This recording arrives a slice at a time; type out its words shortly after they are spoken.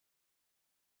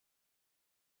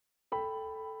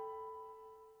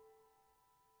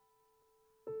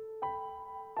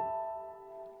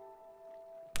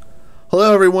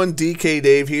Hello everyone, DK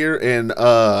Dave here, and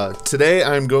today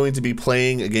I'm going to be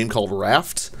playing a game called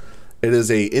Raft. It is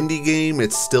a indie game.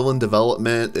 It's still in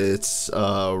development. It's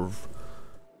I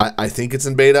think it's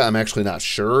in beta. I'm actually not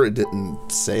sure. It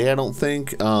didn't say, I don't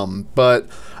think. But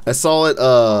I saw it.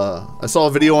 I saw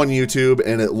a video on YouTube,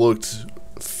 and it looked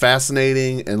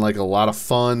fascinating and like a lot of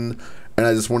fun. And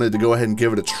I just wanted to go ahead and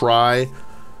give it a try.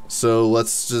 So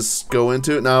let's just go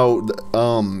into it now.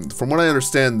 From what I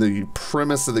understand, the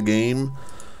premise of the game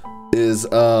is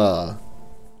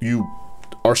you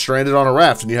are stranded on a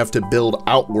raft and you have to build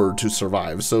outward to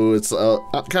survive. So it's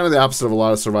kind of the opposite of a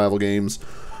lot of survival games.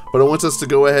 But it wants us to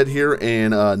go ahead here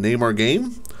and name our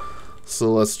game. So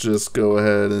let's just go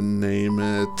ahead and name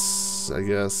it, I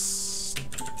guess,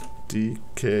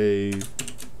 DK.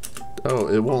 Oh,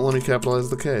 it won't let me capitalize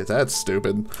the K. That's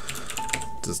stupid.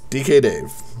 Just DK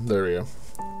Dave. There we go.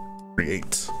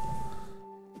 Create.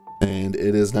 And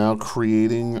it is now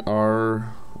creating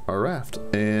our raft.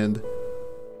 And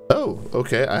oh,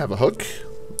 okay, I have a hook.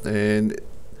 And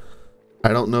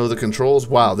I don't know the controls.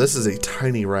 Wow, this is a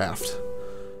tiny raft.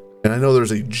 And I know there's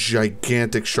a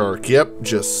gigantic shark. Yep,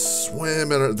 just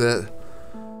swim in that.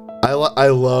 I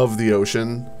love the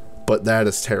ocean, but that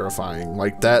is terrifying.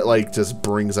 Like that, like just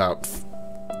brings out.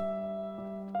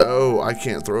 Oh, I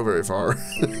can't throw very far.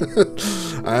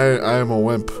 I am a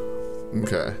wimp.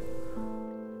 Okay.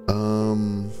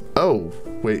 Oh,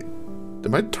 wait.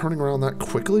 Am I turning around that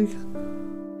quickly?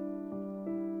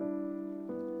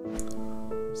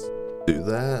 Let's do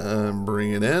that.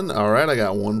 Bring it in. All right, I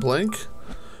got one plank.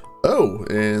 Oh,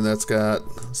 and that's got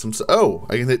some. Oh,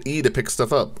 I can hit E to pick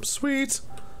stuff up. Sweet.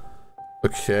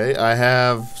 Okay, I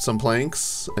have some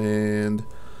planks and.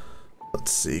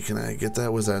 Let's see, can I get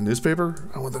that? Was that a newspaper?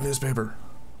 I want the newspaper.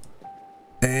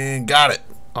 And got it.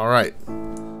 All right.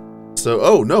 So,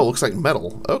 oh no, looks like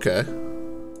metal. Okay.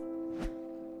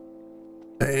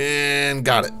 And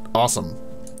got it. Awesome.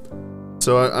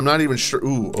 So I'm not even sure.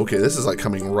 Ooh, okay, this is like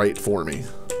coming right for me.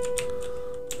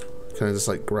 Can I just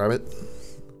like grab it?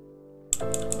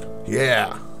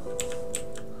 Yeah.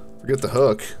 Forget the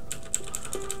hook.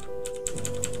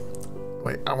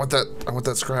 Wait, I want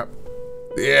that scrap.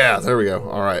 Yeah, there we go.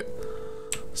 All right.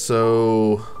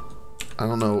 So, I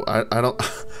don't know. I don't.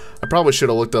 I probably should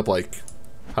have looked up like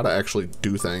how to actually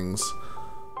do things.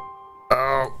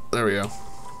 Oh, there we go.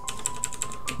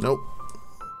 Nope.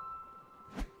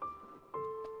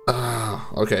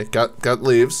 Okay. Got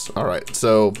leaves. All right.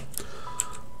 So,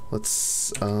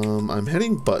 let's. I'm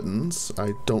hitting buttons.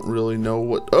 I don't really know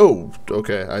what. Oh,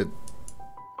 okay. I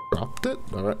dropped it.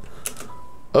 All right.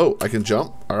 Oh, I can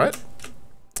jump. All right.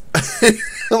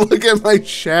 Look at my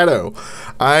shadow.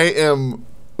 I am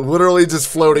literally just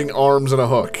floating arms and a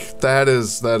hook. That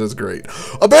is great.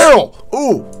 A barrel!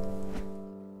 Ooh!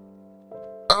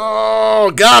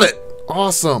 Oh, got it!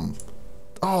 Awesome.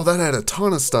 Oh, that had a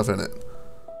ton of stuff in it.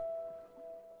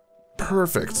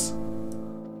 Perfect.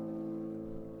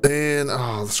 And,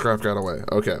 oh, the scrap got away.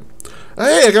 Okay.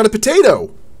 Hey, I got a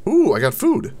potato! Ooh, I got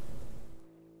food.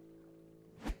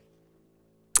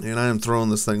 And I am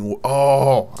throwing this thing.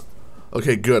 Oh,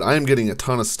 okay, good. I am getting a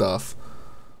ton of stuff.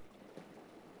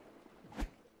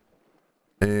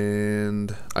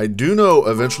 And I do know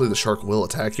eventually the shark will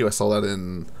attack you. I saw that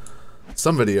in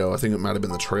some video. I think it might have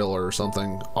been the trailer or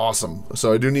something. Awesome.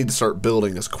 So I do need to start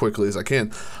building as quickly as I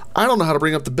can. I don't know how to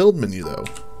bring up the build menu though.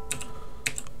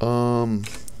 Oh,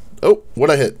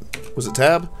 what'd I hit? Was it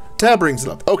tab? Tab brings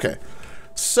it up. Okay.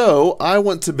 So I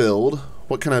want to build.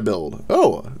 What can I build?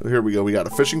 Oh, here we go. We got a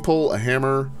fishing pole, a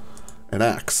hammer, an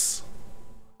axe.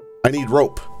 I need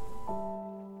rope.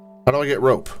 How do I get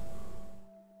rope?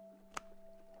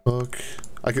 Hook.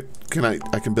 I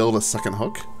can build a second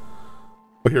hook.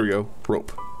 Oh, here we go.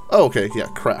 Rope. Oh, okay. Yeah,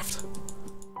 craft.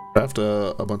 Craft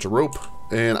a bunch of rope.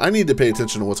 And I need to pay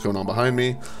attention to what's going on behind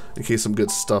me in case some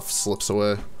good stuff slips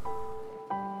away.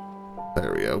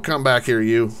 There we go. Come back here,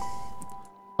 you.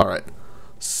 All right.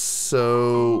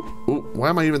 So, ooh, why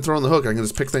am I even throwing the hook? I can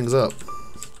just pick things up.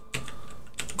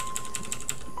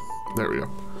 There we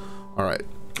go. All right.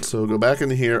 So go back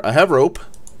into here. I have rope.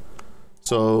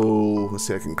 So let's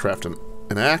see. I can craft an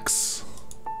axe,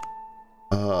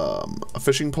 a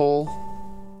fishing pole,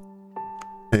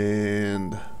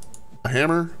 and a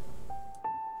hammer.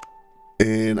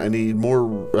 And I need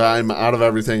more. I'm out of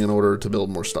everything in order to build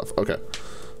more stuff. Okay.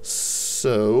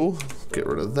 So get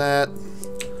rid of that.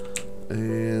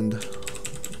 And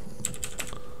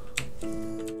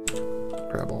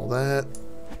grab all that.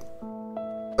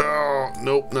 Oh,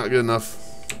 nope, not good enough.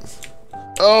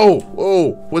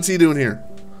 Oh, what's he doing here?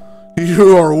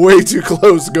 You are way too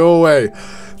close. Go away.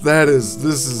 This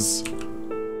is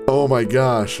Oh my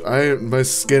gosh, my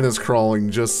skin is crawling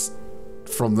just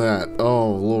from that.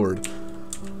 Oh Lord.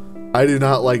 I do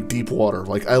not like deep water.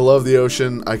 Like, I love the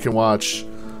ocean. I can watch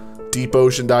deep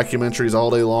ocean documentaries all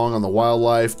day long on the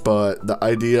wildlife, but the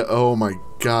idea, oh my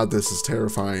god, this is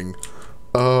terrifying.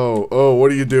 Oh, what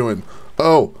are you doing?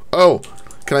 Oh,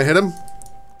 can I hit him?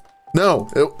 No,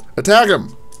 attack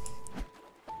him.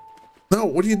 No,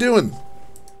 what are you doing?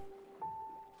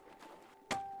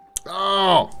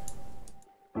 Oh.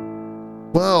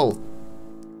 Well,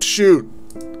 shoot.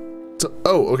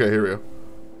 Oh, okay, here we go.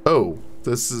 Oh,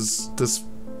 this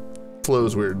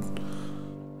flows weird.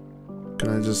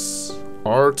 Can I just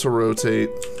R to rotate?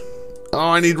 Oh,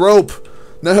 I need rope.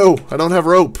 No, I don't have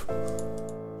rope.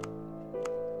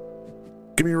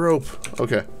 Give me rope.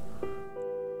 Okay.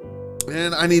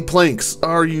 And I need planks.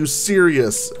 Are you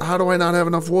serious? How do I not have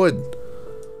enough wood?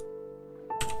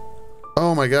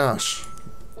 Oh my gosh.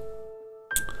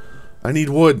 I need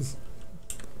wood.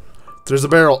 There's a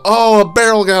barrel. Oh, a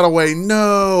barrel got away.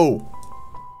 No.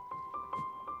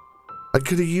 I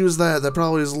could have used that. That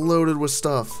probably is loaded with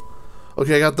stuff.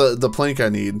 Okay, I got the plank I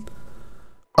need.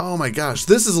 Oh my gosh.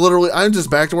 This is literally, I'm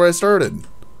just back to where I started.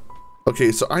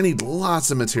 Okay, so I need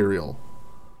lots of material.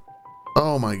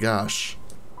 Oh my gosh.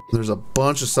 There's a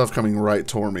bunch of stuff coming right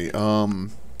toward me. The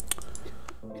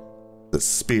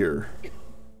spear.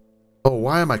 Oh,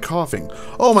 why am I coughing?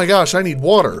 Oh my gosh, I need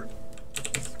water.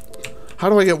 How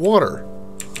do I get water?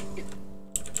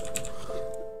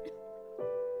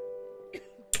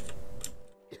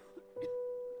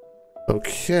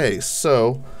 Okay,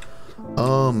 so,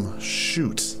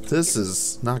 shoot. This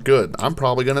is not good. I'm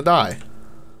probably gonna die.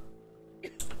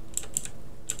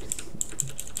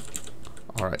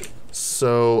 Alright.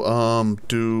 So,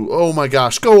 oh my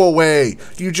gosh, go away!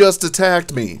 You just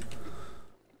attacked me!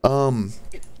 Can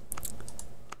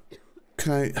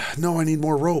I, no, I need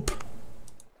more rope.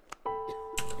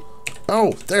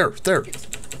 Oh, there.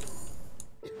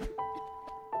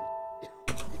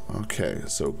 Okay,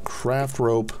 so craft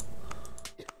rope.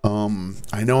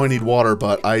 I know I need water,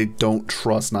 but I don't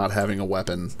trust not having a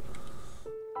weapon.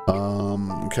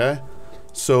 Okay.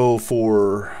 So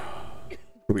for,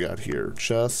 what do we got here?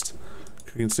 Chest.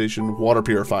 Cooking station, water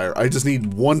purifier. I just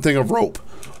need one thing of rope.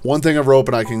 One thing of rope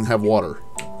and I can have water.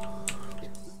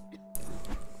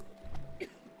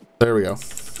 There we go.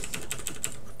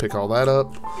 Pick all that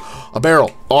up. A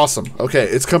barrel. Awesome. Okay,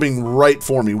 it's coming right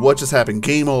for me. What just happened?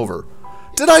 Game over.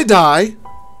 Did I die?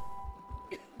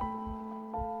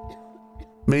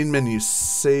 Main menu.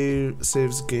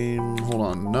 Saves game. Hold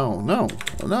on.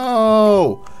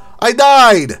 No. I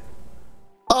died!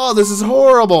 Oh, this is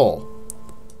horrible.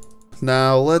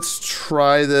 Now, let's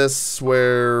try this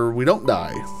where we don't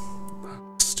die.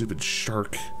 Stupid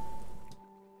shark.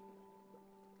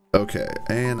 Okay,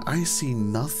 and I see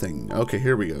nothing. Okay,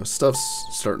 here we go. Stuff's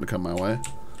starting to come my way.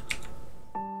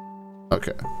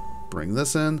 Okay, bring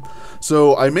this in.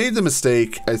 So, I made the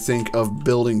mistake, I think, of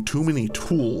building too many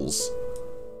tools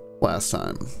last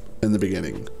time in the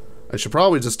beginning. I should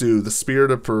probably just do the spear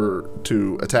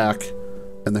to attack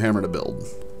and the hammer to build.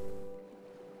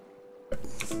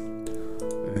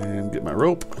 And get my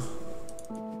rope.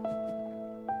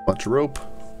 Bunch of rope.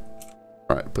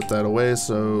 Alright, put that away,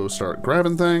 so start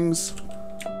grabbing things.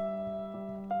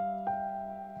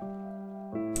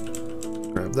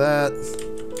 Grab that.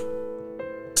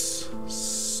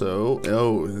 So,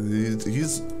 oh,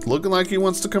 he's looking like he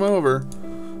wants to come over.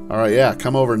 Alright, yeah,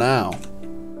 come over now.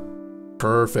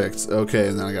 Perfect. Okay,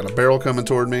 and then I got a barrel coming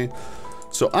toward me.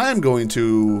 So I'm going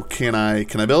to, can I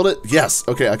build it? Yes,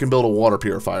 okay, I can build a water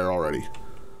purifier already.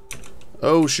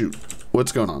 Oh shoot,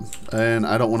 what's going on? And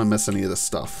I don't want to miss any of this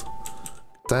stuff.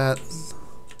 Get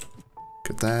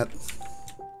that.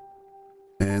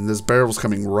 And this barrel's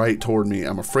coming right toward me.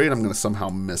 I'm afraid I'm going to somehow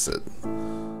miss it.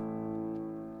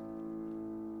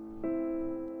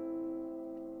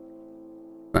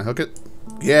 Can I hook it?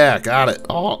 Yeah, got it.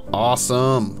 Oh,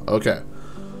 awesome. Okay.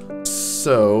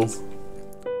 So,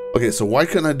 okay, so why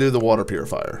couldn't I do the water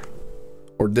purifier?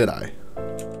 Or did I?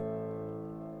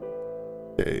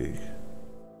 Okay.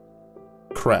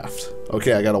 Craft.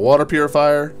 Okay, I got a water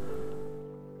purifier.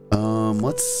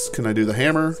 Can I do the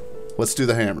hammer? Let's do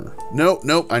the hammer.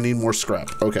 Nope, I need more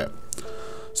scrap. Okay.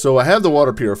 So I have the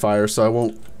water purifier, so I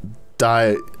won't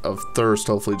die of thirst,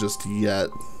 hopefully, just yet.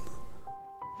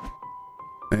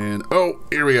 And, oh,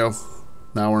 here we go.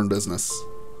 Now we're in business.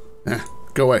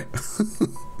 Go away.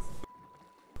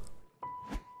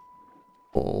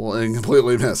 Oh, and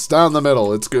completely missed. Down the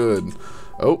middle, it's good.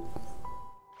 Oh.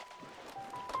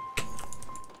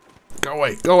 Go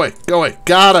away, go away, go away.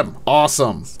 Got him.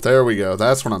 Awesome. There we go.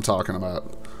 That's what I'm talking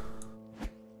about.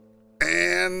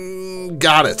 And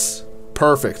Got it.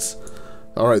 Perfect.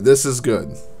 All right, this is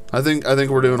good. I think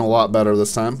we're doing a lot better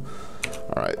this time.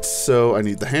 All right, so I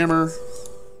need the hammer.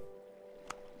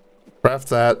 Craft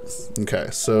that. Okay,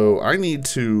 so I need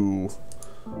to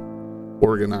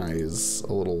organize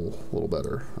a little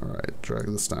better. All right, drag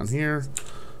this down here.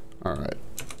 All right.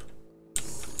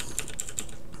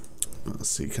 Let's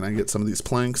see, can I get some of these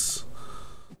planks?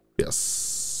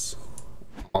 Yes.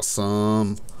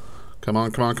 Awesome. Come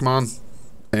on, come on, come on.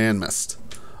 And missed.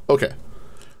 Okay.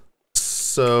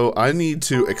 So I need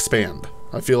to expand.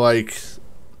 I feel like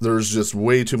there's just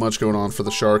way too much going on for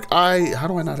the shark. How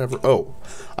do I not have, oh,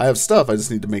 I have stuff. I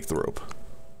just need to make the rope.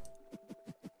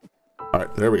 All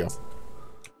right, there we go.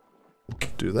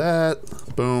 Do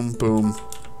that. Boom, boom,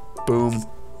 boom.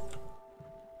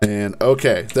 And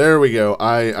okay, there we go.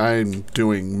 I'm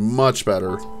doing much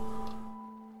better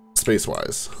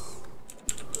space-wise.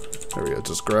 There we go.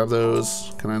 Just grab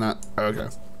those. Can I not? Okay.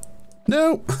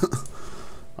 No.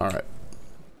 All right.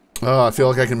 Oh, I feel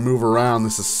like I can move around.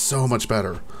 This is so much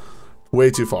better.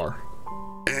 Way too far.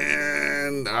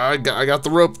 And I got the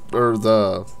rope, or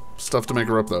the stuff to make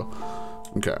a rope though.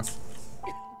 Okay.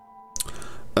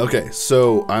 Okay,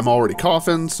 so I'm already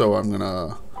coughing, so I'm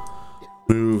gonna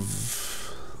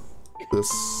move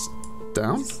this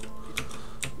down.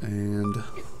 And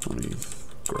let me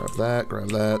grab that, grab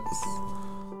that.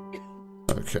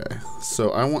 Okay,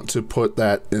 so I want to put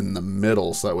that in the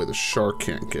middle so that way the shark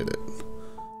can't get it.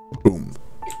 Boom.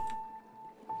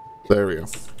 There we go.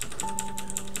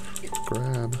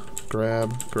 Grab,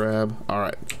 grab, grab. All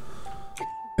right.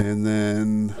 And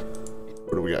then,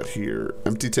 what do we got here?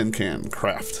 Empty tin can,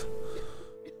 craft.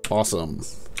 Awesome.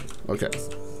 Okay.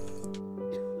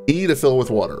 E to fill with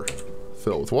water.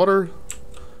 Fill with water.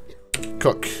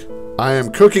 Cook. I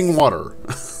am cooking water.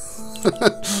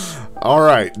 All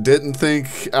right. Didn't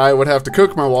think I would have to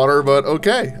cook my water, but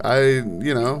okay.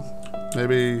 You know,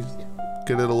 maybe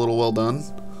get it a little well done.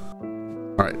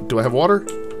 All right. Do I have water?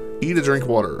 E to drink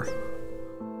water.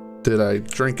 Did I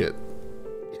drink it?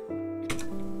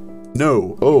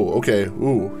 No. Oh, okay.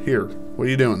 Ooh, here. What are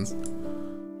you doing?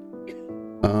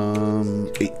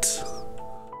 8.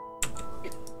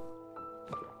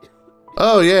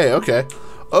 Oh, yay. Okay.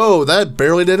 Oh, that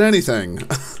barely did anything.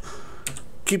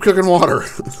 Keep cooking water.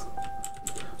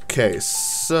 Okay,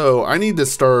 so I need to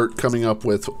start coming up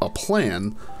with a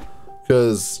plan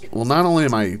because, well, not only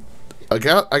am I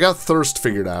got thirst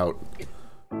figured out.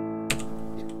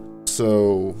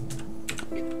 So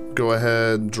go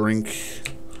ahead, drink.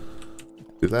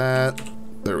 Do that.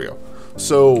 There we go.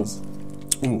 So,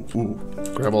 ooh,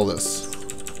 grab all this.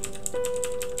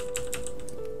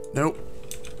 Nope.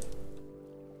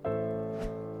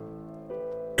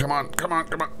 Come on, come on,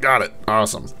 come on. Got it.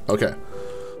 Awesome. Okay.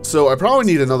 So I probably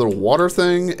need another water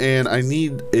thing, and I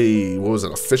need a, what was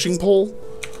it, a fishing pole?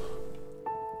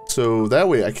 So that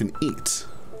way I can eat.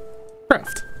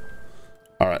 Craft.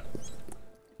 All right.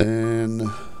 And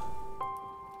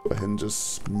go ahead and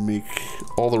just make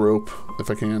all the rope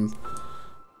if I can.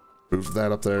 Move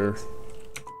that up there.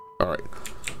 All right.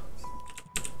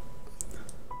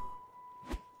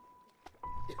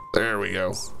 There we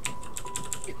go.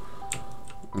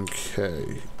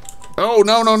 Okay. Oh,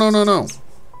 no, no, no, no, no.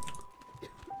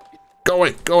 Go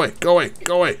away, go away, go away,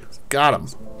 go away. Got him.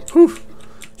 Whew.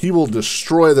 He will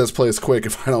destroy this place quick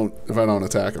if I don't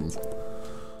attack him.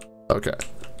 Okay.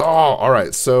 Oh, all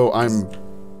right. So I'm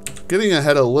getting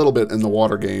ahead a little bit in the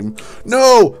water game.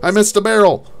 No, I missed a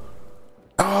barrel.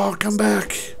 Oh, come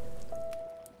back.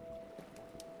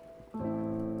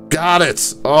 Got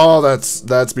it. Oh,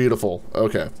 that's beautiful.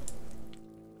 Okay.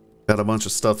 Got a bunch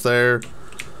of stuff there.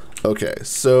 Okay,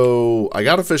 so I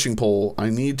got a fishing pole. I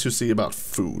need to see about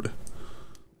food.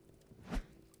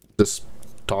 Just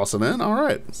toss it in? All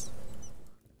right.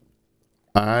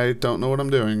 I don't know what I'm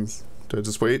doing. Do I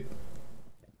just wait?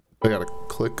 I gotta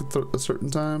click at a certain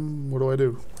time? What do I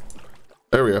do?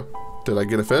 There we go. Did I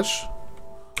get a fish?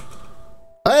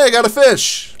 Hey, I got a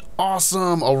fish!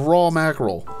 Awesome, a raw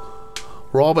mackerel.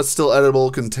 Raw but still edible,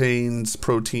 contains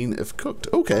protein if cooked.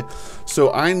 Okay,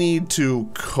 so I need to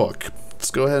cook.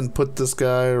 Let's go ahead and put this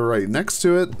guy right next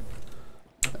to it.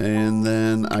 And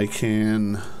then I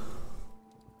can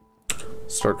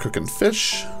start cooking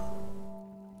fish.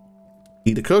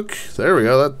 Eat to cook. There we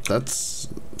go. That's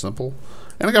simple.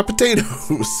 And I got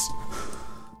potatoes.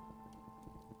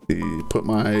 Put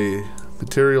my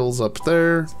materials up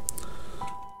there.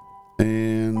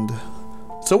 And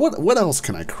so what else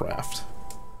can I craft?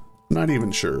 I'm not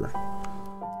even sure.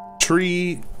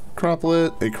 Tree,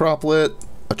 croplet, a croplet,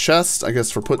 a chest, I guess,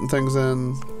 for putting things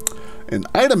in. An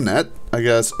item net, I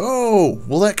guess. Oh,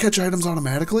 will that catch items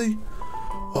automatically?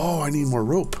 Oh, I need more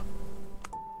rope.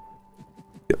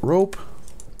 rope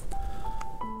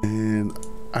and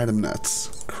item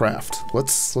nets. Craft.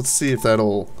 Let's see if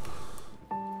that'll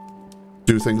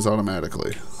do things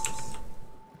automatically.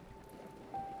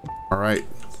 All right.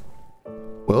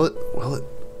 Will it? Will it?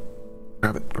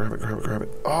 Grab it, grab it, grab it, grab it.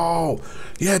 Oh,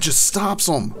 yeah, it just stops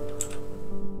them.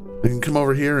 I can come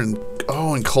over here and,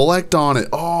 oh, and collect on it.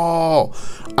 Oh,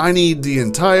 I need the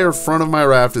entire front of my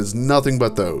raft is nothing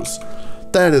but those.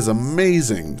 That is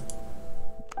amazing.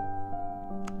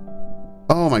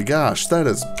 Oh my gosh, that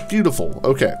is beautiful.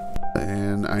 Okay,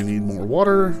 and I need more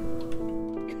water.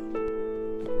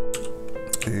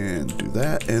 And do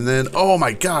that, and then, oh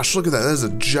my gosh, look at that. That is a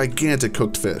gigantic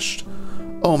cooked fish.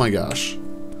 Oh my gosh.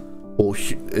 Well,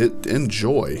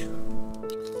 enjoy.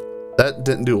 That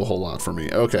didn't do a whole lot for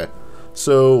me. Okay,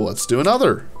 so let's do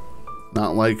another.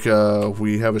 Not like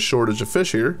we have a shortage of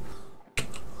fish here.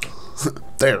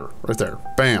 There, right there.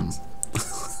 Bam.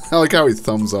 I like how he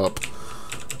thumbs up.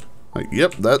 Like,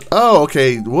 yep, that. Oh,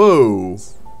 okay. Whoa.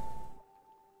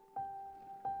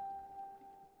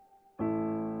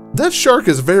 That shark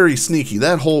is very sneaky.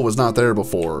 That hole was not there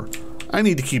before. I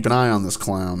need to keep an eye on this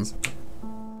clown.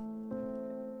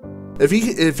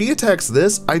 If he attacks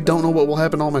this, I don't know what will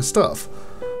happen to all my stuff.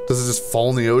 Does it just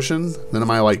fall in the ocean? Then am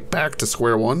I like back to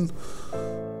square one?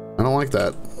 I don't like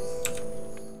that.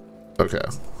 Okay.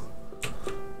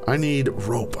 I need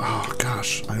rope. Oh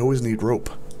gosh, I always need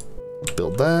rope.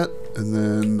 Build that, and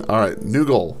then, all right, new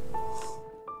goal.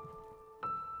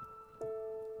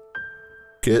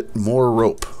 Get more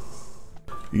rope.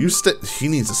 He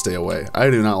needs to stay away. I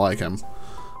do not like him.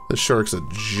 This shark's a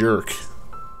jerk.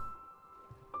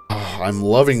 Oh, I'm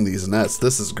loving these nets.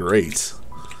 This is great.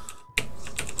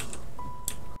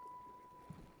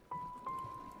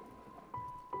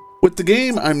 With the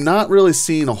game, I'm not really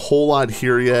seeing a whole lot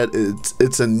here yet.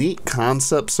 It's a neat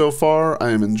concept so far.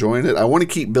 I am enjoying it. I want to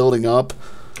keep building up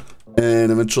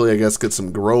and eventually, I guess, get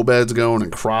some grow beds going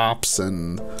and crops.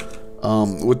 And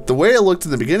with the way it looked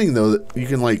in the beginning, though, that you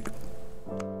can like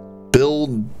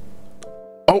build.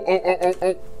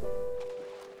 Oh!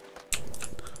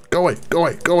 Go away! Go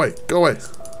away! Go away! Go away!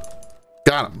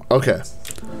 Got him. Okay.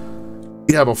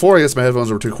 Yeah, before I guess my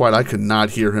headphones were too quiet. I could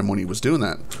not hear him when he was doing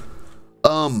that.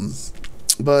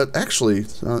 But actually,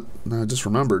 I just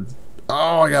remembered.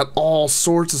 Oh, I got all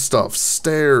sorts of stuff.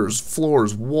 Stairs,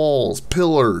 floors, walls,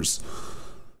 pillars,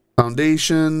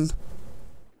 foundation.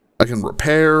 I can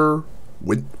repair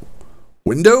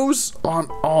windows.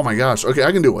 Oh my gosh. Okay,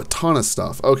 I can do a ton of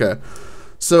stuff. Okay.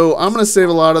 So I'm going to save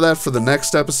a lot of that for the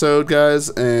next episode, guys.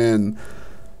 And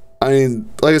I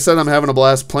mean, like I said, I'm having a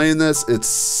blast playing this. It's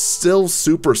still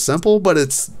super simple, but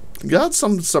it's got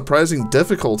some surprising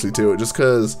difficulty to it just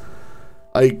because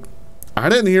I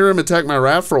didn't hear him attack my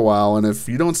raft for a while, and if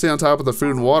you don't stay on top of the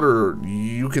food and water,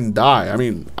 you can die. I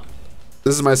mean,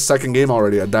 this is my second game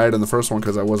already. I died in the first one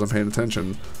because I wasn't paying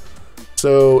attention.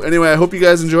 So anyway, I hope you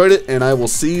guys enjoyed it, and I will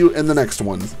see you in the next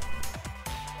one.